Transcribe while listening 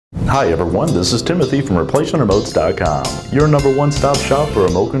Hi everyone, this is Timothy from ReplacementRemotes.com, your number one stop shop for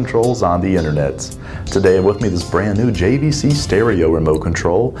remote controls on the internet. Today with me this brand new JVC stereo remote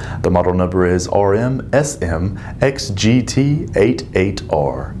control. The model number is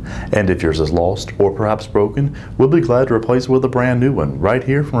RMSMXGT88R. And if yours is lost or perhaps broken, we'll be glad to replace it with a brand new one right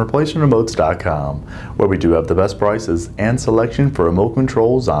here from ReplacementRemotes.com, where we do have the best prices and selection for remote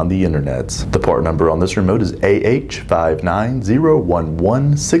controls on the internet. The part number on this remote is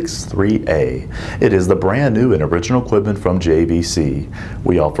AH5901163A. It is the brand new and original equipment from JVC.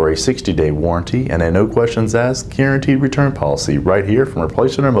 We offer a 60-day warranty and a no questions asked guaranteed return policy right here from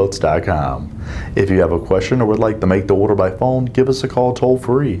ReplacementRemotes.com. If you have a question or would like to make the order by phone, give us a call toll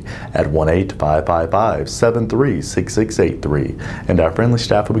free at 1-855-553-6683 and our friendly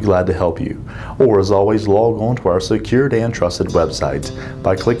staff will be glad to help you. Or as always, log on to our secured and trusted website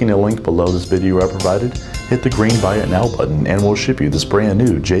by clicking the link below this video I provided. Hit the green Buy It Now button and we'll ship you this brand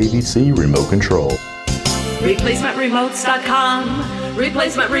new JVC remote control. ReplacementRemotes.com,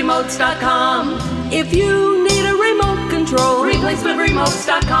 ReplacementRemotes.com. If you need a remote control,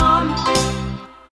 ReplacementRemotes.com.